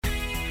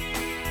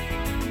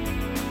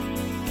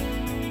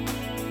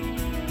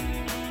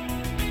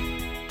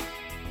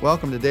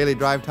Welcome to Daily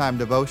Drive Time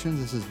Devotions.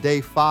 This is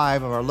day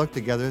 5 of our look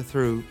together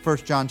through 1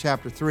 John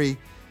chapter 3.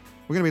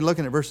 We're going to be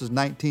looking at verses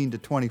 19 to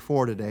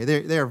 24 today.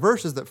 They are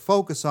verses that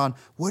focus on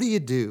what do you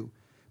do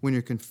when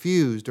you're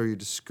confused or you're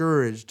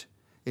discouraged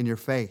in your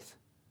faith.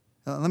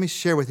 Now, let me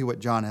share with you what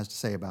John has to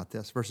say about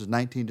this, verses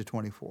 19 to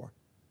 24.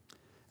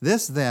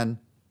 This, then,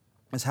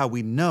 is how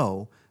we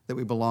know that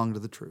we belong to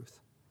the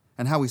truth,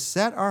 and how we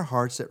set our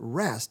hearts at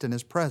rest in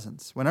His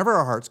presence whenever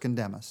our hearts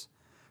condemn us.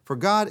 For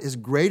God is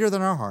greater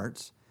than our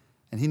hearts,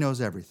 and He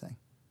knows everything.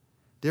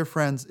 Dear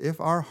friends,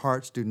 if our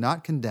hearts do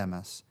not condemn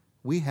us,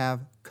 we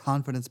have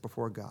confidence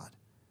before God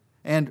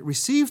and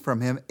receive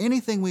from Him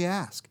anything we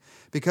ask,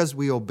 because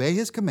we obey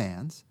His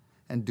commands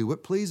and do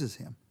what pleases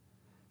Him.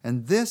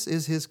 And this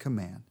is His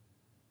command,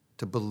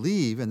 to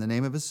believe in the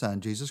name of His Son,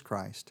 Jesus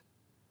Christ,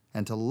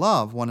 and to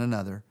love one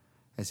another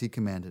as He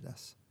commanded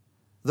us.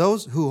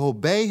 Those who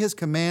obey His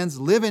commands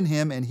live in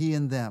Him and He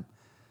in them.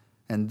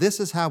 And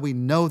this is how we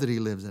know that He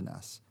lives in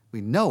us.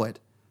 We know it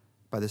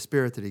by the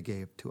Spirit that He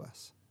gave to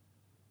us.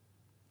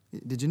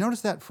 Did you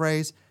notice that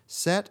phrase,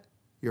 set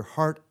your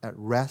heart at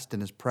rest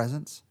in His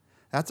presence?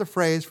 That's a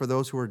phrase for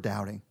those who are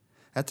doubting.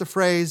 That's a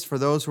phrase for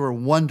those who are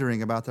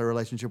wondering about their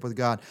relationship with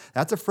God.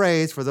 That's a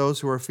phrase for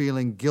those who are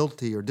feeling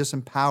guilty or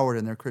disempowered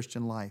in their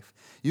Christian life.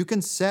 You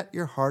can set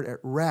your heart at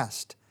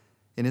rest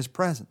in His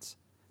presence.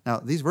 Now,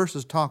 these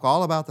verses talk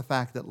all about the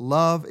fact that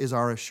love is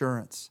our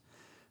assurance,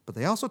 but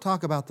they also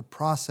talk about the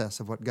process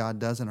of what God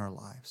does in our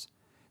lives.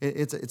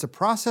 It's a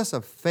process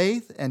of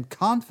faith and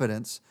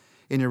confidence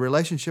in your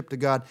relationship to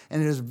God,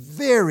 and it is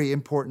very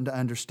important to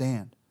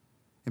understand.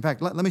 In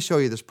fact, let me show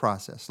you this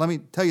process. Let me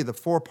tell you the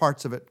 4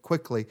 parts of it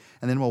quickly,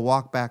 and then we'll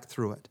walk back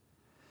through it.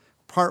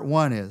 Part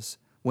 1 is,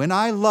 when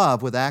I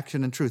love with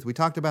action and truth. We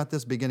talked about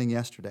this beginning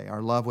yesterday,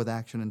 our love with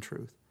action and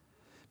truth.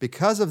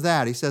 Because of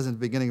that, he says in the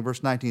beginning of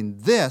verse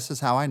 19, this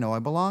is how I know I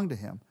belong to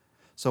Him.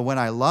 So when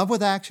I love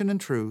with action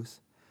and truth,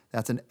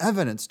 that's an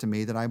evidence to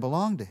me that I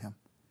belong to Him.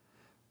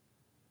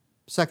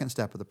 Second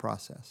step of the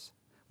process.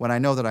 When I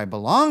know that I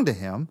belong to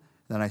Him,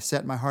 then I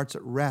set my hearts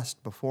at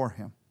rest before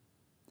Him.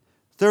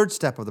 Third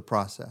step of the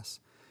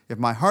process. If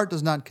my heart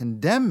does not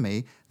condemn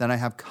me, then I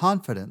have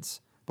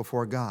confidence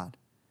before God.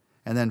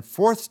 And then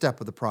fourth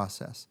step of the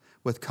process.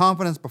 With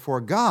confidence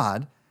before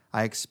God,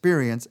 I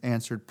experience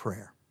answered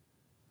prayer.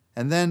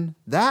 And then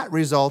that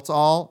results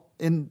all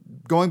in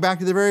going back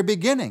to the very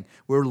beginning.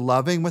 We're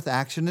loving with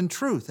action and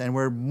truth, and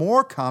we're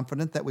more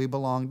confident that we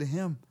belong to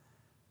Him.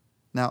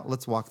 Now,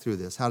 let's walk through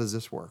this. How does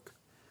this work?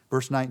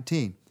 Verse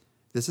 19,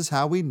 this is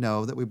how we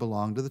know that we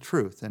belong to the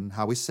truth and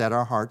how we set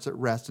our hearts at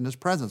rest in His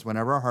presence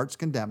whenever our hearts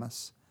condemn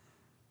us.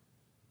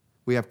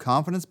 We have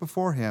confidence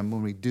before Him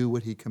when we do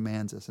what He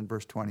commands us in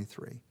verse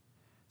 23.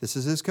 This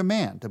is His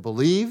command, to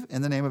believe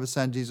in the name of His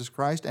Son, Jesus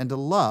Christ, and to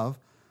love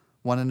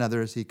one another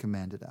as He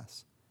commanded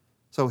us.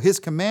 So His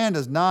command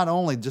is not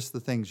only just the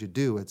things you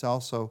do,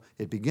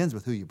 it begins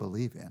with who you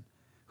believe in,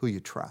 who you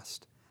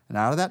trust. And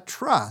out of that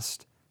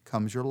trust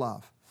comes your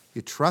love.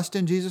 You trust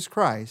in Jesus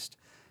Christ,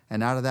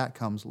 and out of that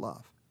comes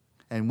love.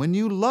 And when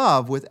you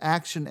love with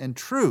action and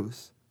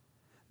truth,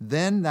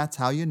 then that's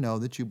how you know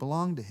that you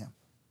belong to Him.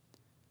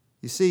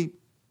 You see,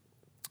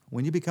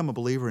 when you become a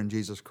believer in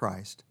Jesus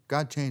Christ,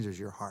 God changes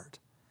your heart.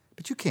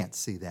 But you can't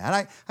see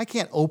that. I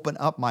can't open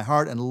up my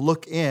heart and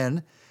look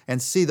in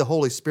and see the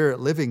Holy Spirit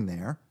living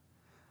there.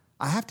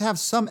 I have to have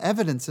some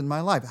evidence in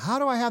my life. How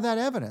do I have that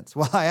evidence?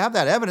 Well, I have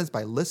that evidence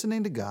by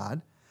listening to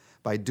God,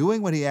 by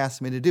doing what He asked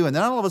me to do. And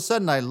then all of a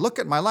sudden I look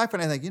at my life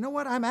and I think, you know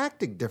what? I'm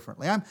acting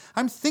differently.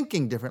 I'm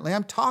thinking differently.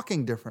 I'm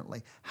talking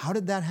differently. How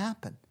did that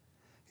happen?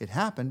 It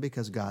happened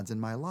because God's in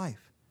my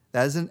life.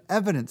 That is an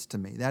evidence to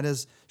me. That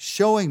is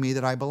showing me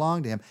that I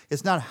belong to Him.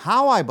 It's not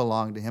how I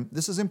belong to Him.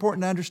 This is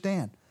important to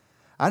understand.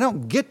 I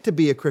don't get to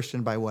be a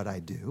Christian by what I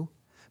do,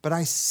 but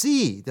I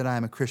see that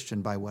I'm a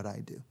Christian by what I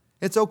do.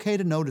 It's okay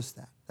to notice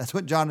that. That's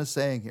what John is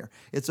saying here.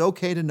 It's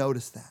okay to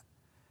notice that.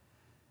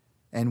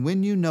 And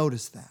when you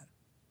notice that,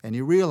 and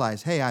you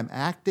realize, hey, I'm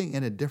acting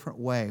in a different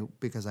way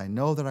because I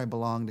know that I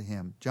belong to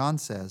Him, John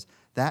says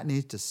that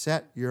needs to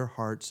set your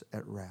hearts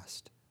at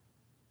rest.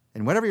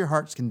 And whatever your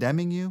heart's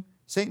condemning you,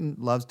 Satan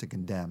loves to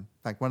condemn. In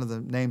fact, one of the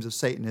names of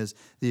Satan is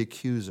the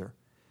accuser.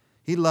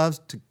 He loves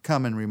to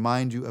come and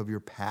remind you of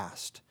your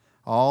past,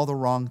 all the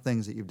wrong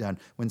things that you've done.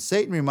 When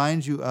Satan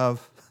reminds you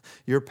of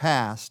your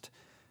past,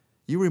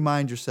 you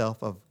remind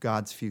yourself of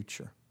God's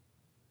future,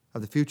 of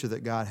the future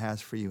that God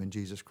has for you in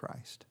Jesus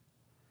Christ.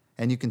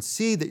 And you can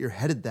see that you're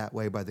headed that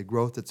way by the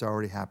growth that's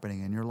already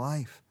happening in your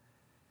life.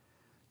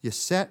 You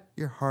set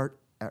your heart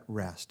at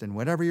rest, and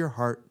whatever your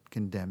heart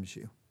condemns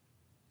you.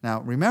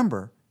 Now,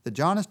 remember that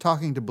John is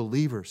talking to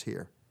believers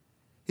here.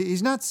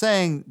 He's not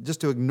saying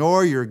just to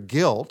ignore your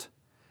guilt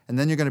and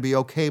then you're going to be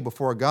okay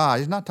before God.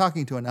 He's not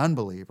talking to an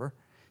unbeliever.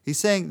 He's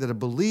saying that a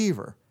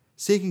believer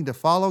seeking to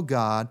follow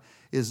God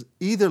is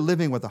either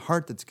living with a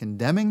heart that's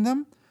condemning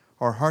them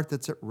or a heart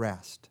that's at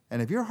rest.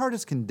 And if your heart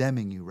is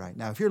condemning you right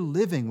now, if you're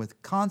living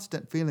with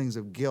constant feelings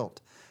of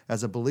guilt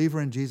as a believer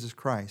in Jesus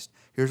Christ,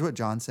 here's what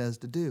John says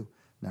to do.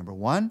 Number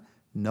one,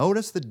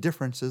 notice the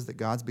differences that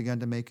God's begun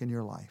to make in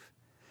your life.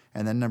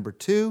 And then number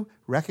 2,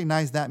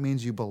 recognize that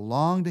means you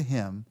belong to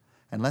him,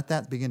 and let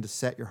that begin to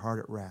set your heart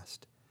at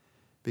rest.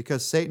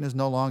 Because Satan is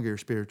no longer your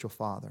spiritual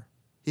father.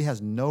 He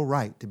has no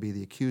right to be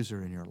the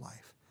accuser in your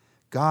life.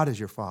 God is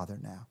your father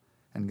now.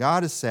 And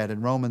God has said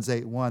in Romans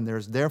 8:1, there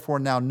is therefore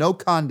now no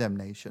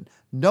condemnation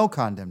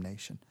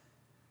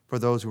for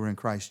those who are in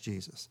Christ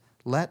Jesus.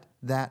 Let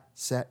that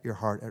set your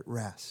heart at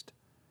rest.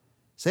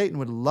 Satan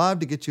would love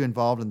to get you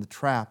involved in the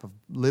trap of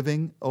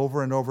living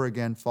over and over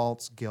again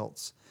false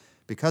guilts.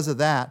 Because of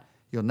that,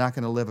 you're not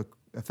going to live an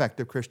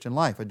effective Christian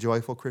life, a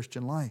joyful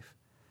Christian life.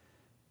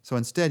 So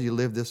instead, you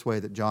live this way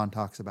that John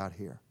talks about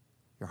here.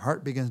 Your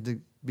heart begins to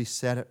be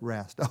set at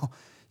rest. Oh,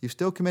 you've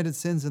still committed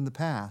sins in the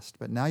past,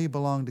 but now you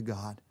belong to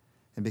God.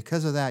 And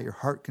because of that, your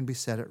heart can be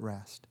set at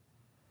rest.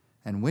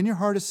 And when your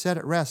heart is set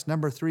at rest,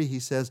 number 3, he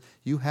says,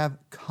 you have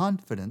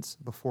confidence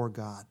before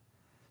God.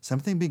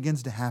 Something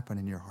begins to happen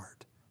in your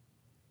heart.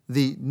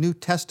 The New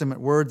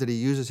Testament word that he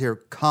uses here,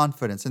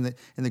 confidence, in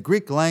the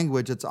Greek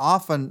language, it's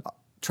often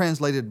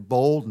translated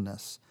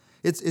boldness.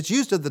 It's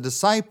used of the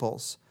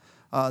disciples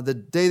the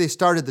day they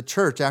started the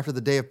church after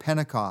the day of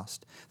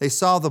Pentecost. They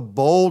saw the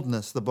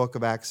boldness, the book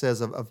of Acts says,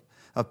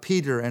 of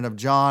Peter and of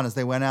John as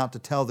they went out to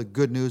tell the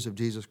good news of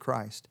Jesus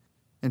Christ.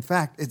 In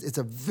fact, it's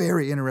a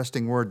very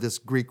interesting word, this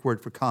Greek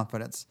word for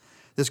confidence.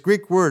 This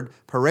Greek word,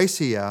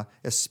 parrhesia,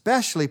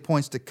 especially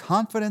points to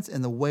confidence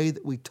in the way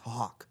that we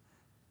talk.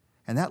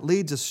 And that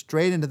leads us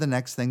straight into the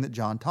next thing that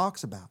John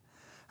talks about.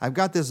 I've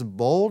got this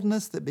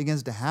boldness that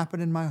begins to happen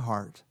in my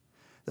heart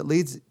that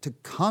leads to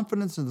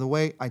confidence in the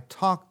way I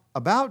talk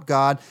about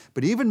God,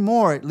 but even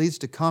more, it leads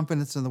to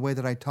confidence in the way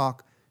that I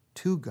talk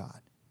to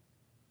God.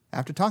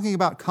 After talking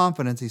about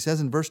confidence, he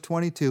says in verse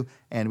 22,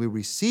 and we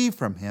receive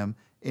from him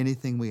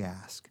anything we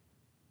ask.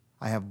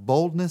 I have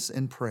boldness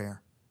in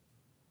prayer.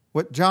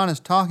 What John is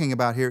talking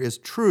about here is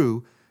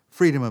true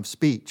freedom of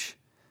speech.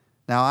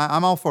 Now,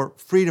 I'm all for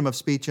freedom of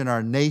speech in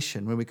our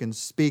nation when we can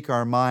speak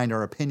our mind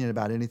or opinion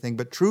about anything,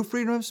 but true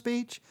freedom of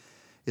speech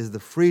is the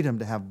freedom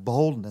to have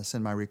boldness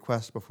in my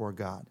request before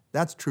God.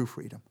 That's true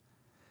freedom,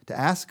 to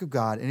ask of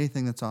God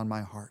anything that's on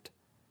my heart.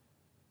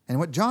 And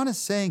what John is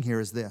saying here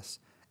is this: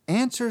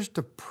 answers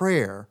to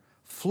prayer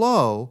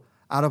flow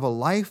out of a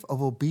life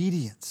of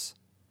obedience.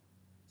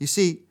 You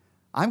see,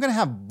 I'm going to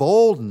have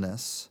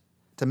boldness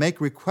to make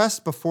requests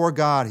before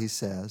God, he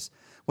says,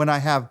 when I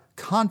have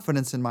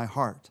confidence in my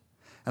heart.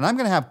 And I'm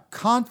going to have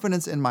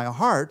confidence in my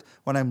heart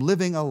when I'm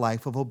living a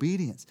life of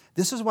obedience.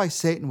 This is why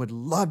Satan would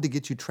love to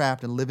get you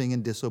trapped in living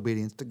in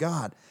disobedience to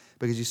God,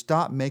 because you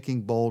stop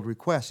making bold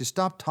requests. You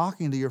stop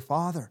talking to your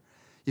Father.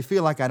 You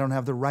feel like I don't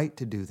have the right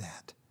to do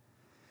that.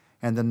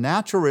 And the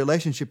natural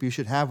relationship you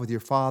should have with your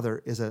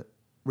Father is a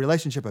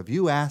relationship of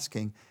you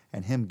asking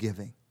and him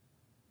giving.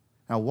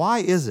 Now, why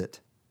is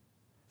it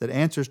that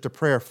answers to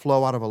prayer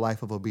flow out of a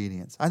life of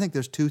obedience? I think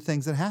there's 2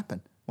 things that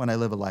happen when I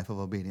live a life of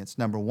obedience.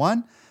 Number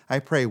 1, I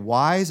pray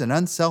wise and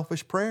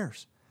unselfish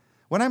prayers.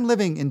 When I'm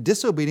living in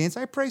disobedience,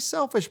 I pray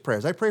selfish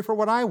prayers. I pray for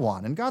what I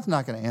want, and God's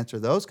not going to answer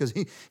those because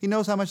he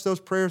knows how much those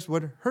prayers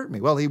would hurt me.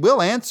 Well, he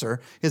will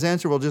answer. His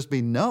answer will just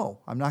be no.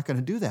 I'm not going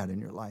to do that in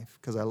your life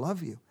because I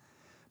love you.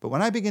 But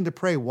when I begin to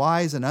pray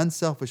wise and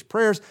unselfish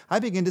prayers, I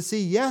begin to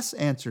see yes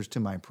answers to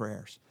my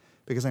prayers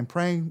because I'm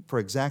praying for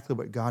exactly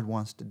what God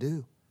wants to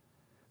do.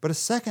 But a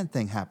second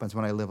thing happens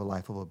when I live a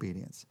life of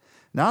obedience.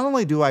 Not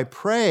only do I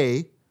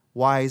pray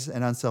wise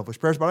and unselfish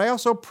prayers, but I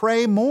also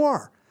pray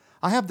more.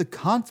 I have the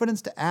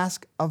confidence to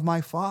ask of my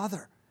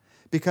Father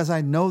because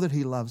I know that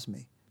he loves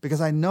me,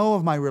 because I know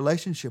of my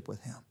relationship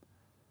with him.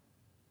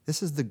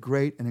 This is the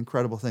great and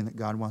incredible thing that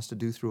God wants to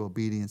do through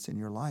obedience in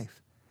your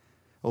life.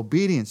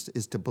 Obedience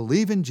is to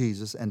believe in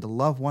Jesus and to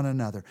love one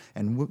another.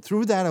 And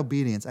through that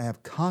obedience, I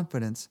have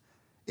confidence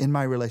in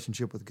my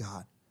relationship with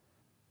God.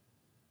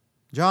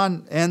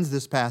 John ends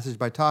this passage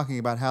by talking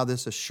about how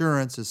this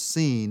assurance is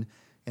seen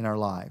in our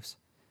lives.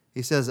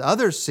 He says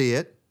others see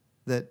it,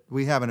 that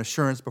we have an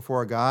assurance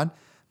before God,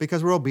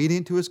 because we're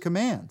obedient to his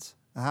commands.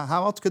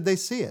 How else could they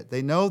see it?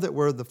 They know that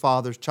we're the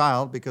Father's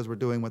child because we're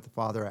doing what the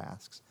Father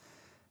asks.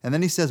 And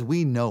then he says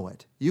we know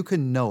it. You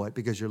can know it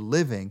because you're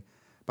living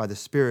by the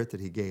Spirit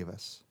that he gave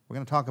us. We're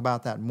going to talk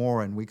about that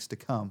more in weeks to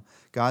come,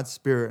 God's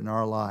Spirit in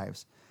our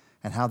lives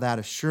and how that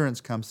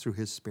assurance comes through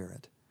his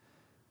Spirit.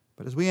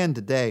 But as we end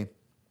today,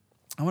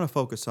 I want to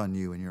focus on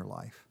you in your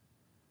life.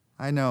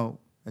 I know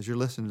as you're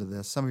listening to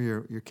this, some of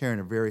you you're carrying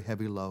a very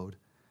heavy load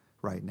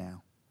right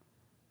now.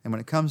 And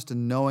when it comes to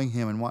knowing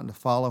him and wanting to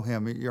follow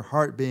him, your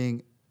heart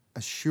being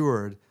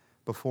assured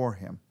before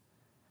him,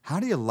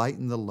 how do you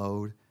lighten the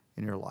load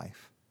in your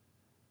life?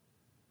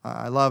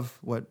 I love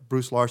what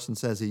Bruce Larson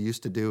says he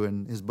used to do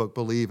in his book,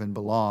 Believe and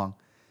Belong.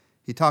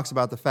 He talks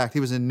about the fact he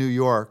was in New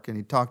York and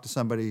he talked to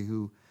somebody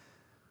who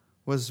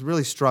was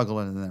really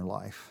struggling in their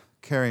life,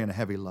 carrying a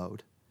heavy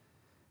load.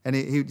 And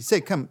he'd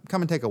say, come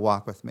and take a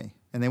walk with me.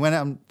 And they went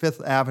out on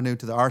Fifth Avenue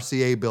to the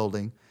RCA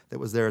building that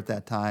was there at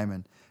that time.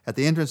 And at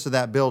the entrance to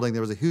that building,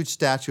 there was a huge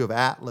statue of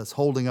Atlas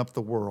holding up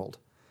the world.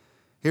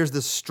 Here's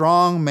this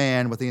strong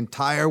man with the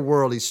entire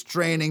world. He's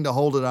straining to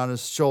hold it on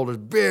his shoulders,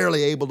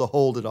 barely able to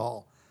hold it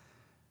all.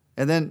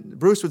 And then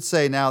Bruce would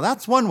say, now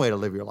that's one way to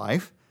live your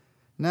life.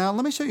 Now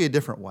let me show you a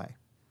different way.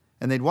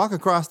 And they'd walk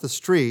across the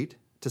street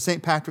to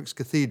St. Patrick's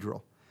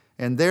Cathedral.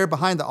 And there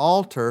behind the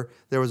altar,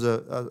 there was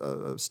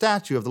a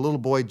statue of the little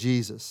boy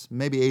Jesus,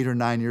 maybe 8 or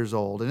 9 years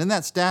old. And in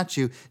that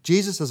statue,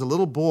 Jesus as a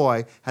little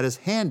boy had his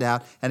hand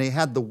out and he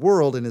had the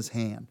world in his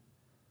hand.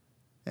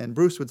 And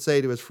Bruce would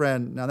say to his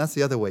friend, now that's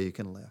the other way you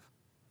can live.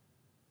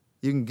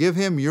 You can give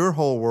him your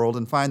whole world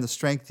and find the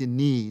strength you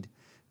need,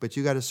 but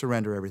you got to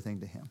surrender everything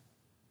to him.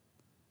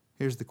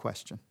 Here's the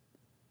question.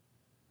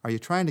 Are you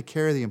trying to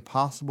carry the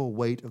impossible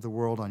weight of the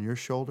world on your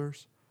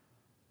shoulders?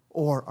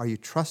 Or are you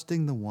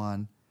trusting the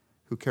one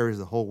who carries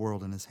the whole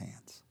world in his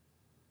hands?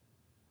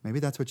 Maybe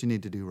that's what you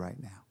need to do right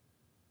now.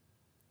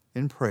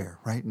 In prayer,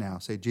 right now,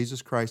 say,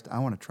 Jesus Christ, I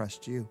want to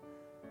trust you.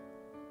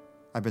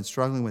 I've been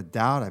struggling with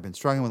doubt. I've been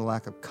struggling with a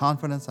lack of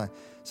confidence. I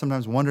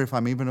sometimes wonder if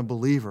I'm even a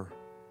believer.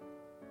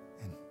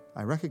 And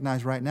I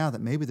recognize right now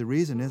that maybe the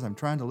reason is I'm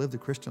trying to live the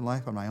Christian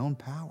life on my own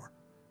power.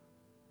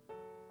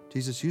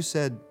 Jesus, you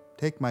said,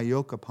 take my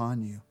yoke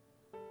upon you.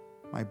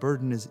 My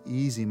burden is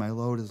easy. My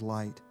load is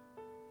light.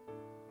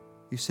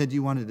 You said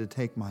you wanted to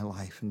take my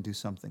life and do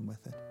something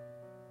with it.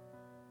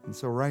 And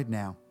so right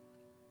now,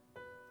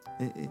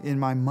 in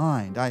my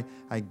mind,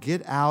 I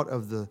get out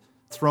of the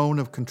throne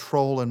of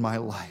control in my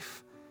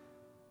life.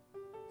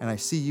 And I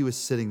see you as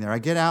sitting there. I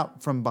get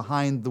out from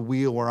behind the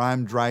wheel where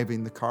I'm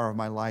driving the car of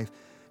my life,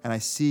 and I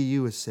see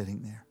you as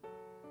sitting there.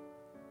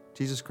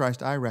 Jesus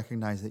Christ, I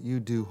recognize that you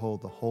do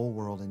hold the whole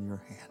world in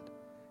your hand,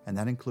 and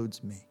that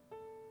includes me.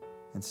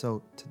 And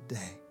so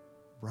today,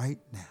 right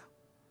now,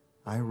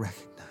 I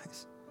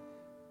recognize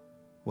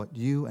what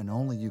you and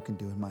only you can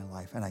do in my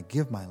life, and I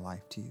give my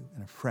life to you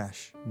in a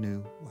fresh,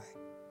 new way.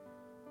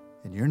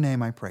 In your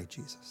name I pray,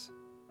 Jesus.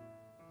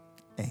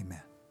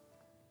 Amen.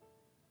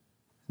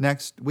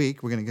 Next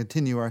week, we're going to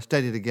continue our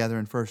study together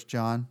in 1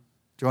 John.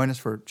 Join us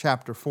for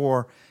chapter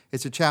 4.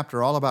 It's a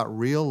chapter all about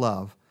real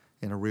love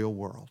in a real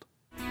world.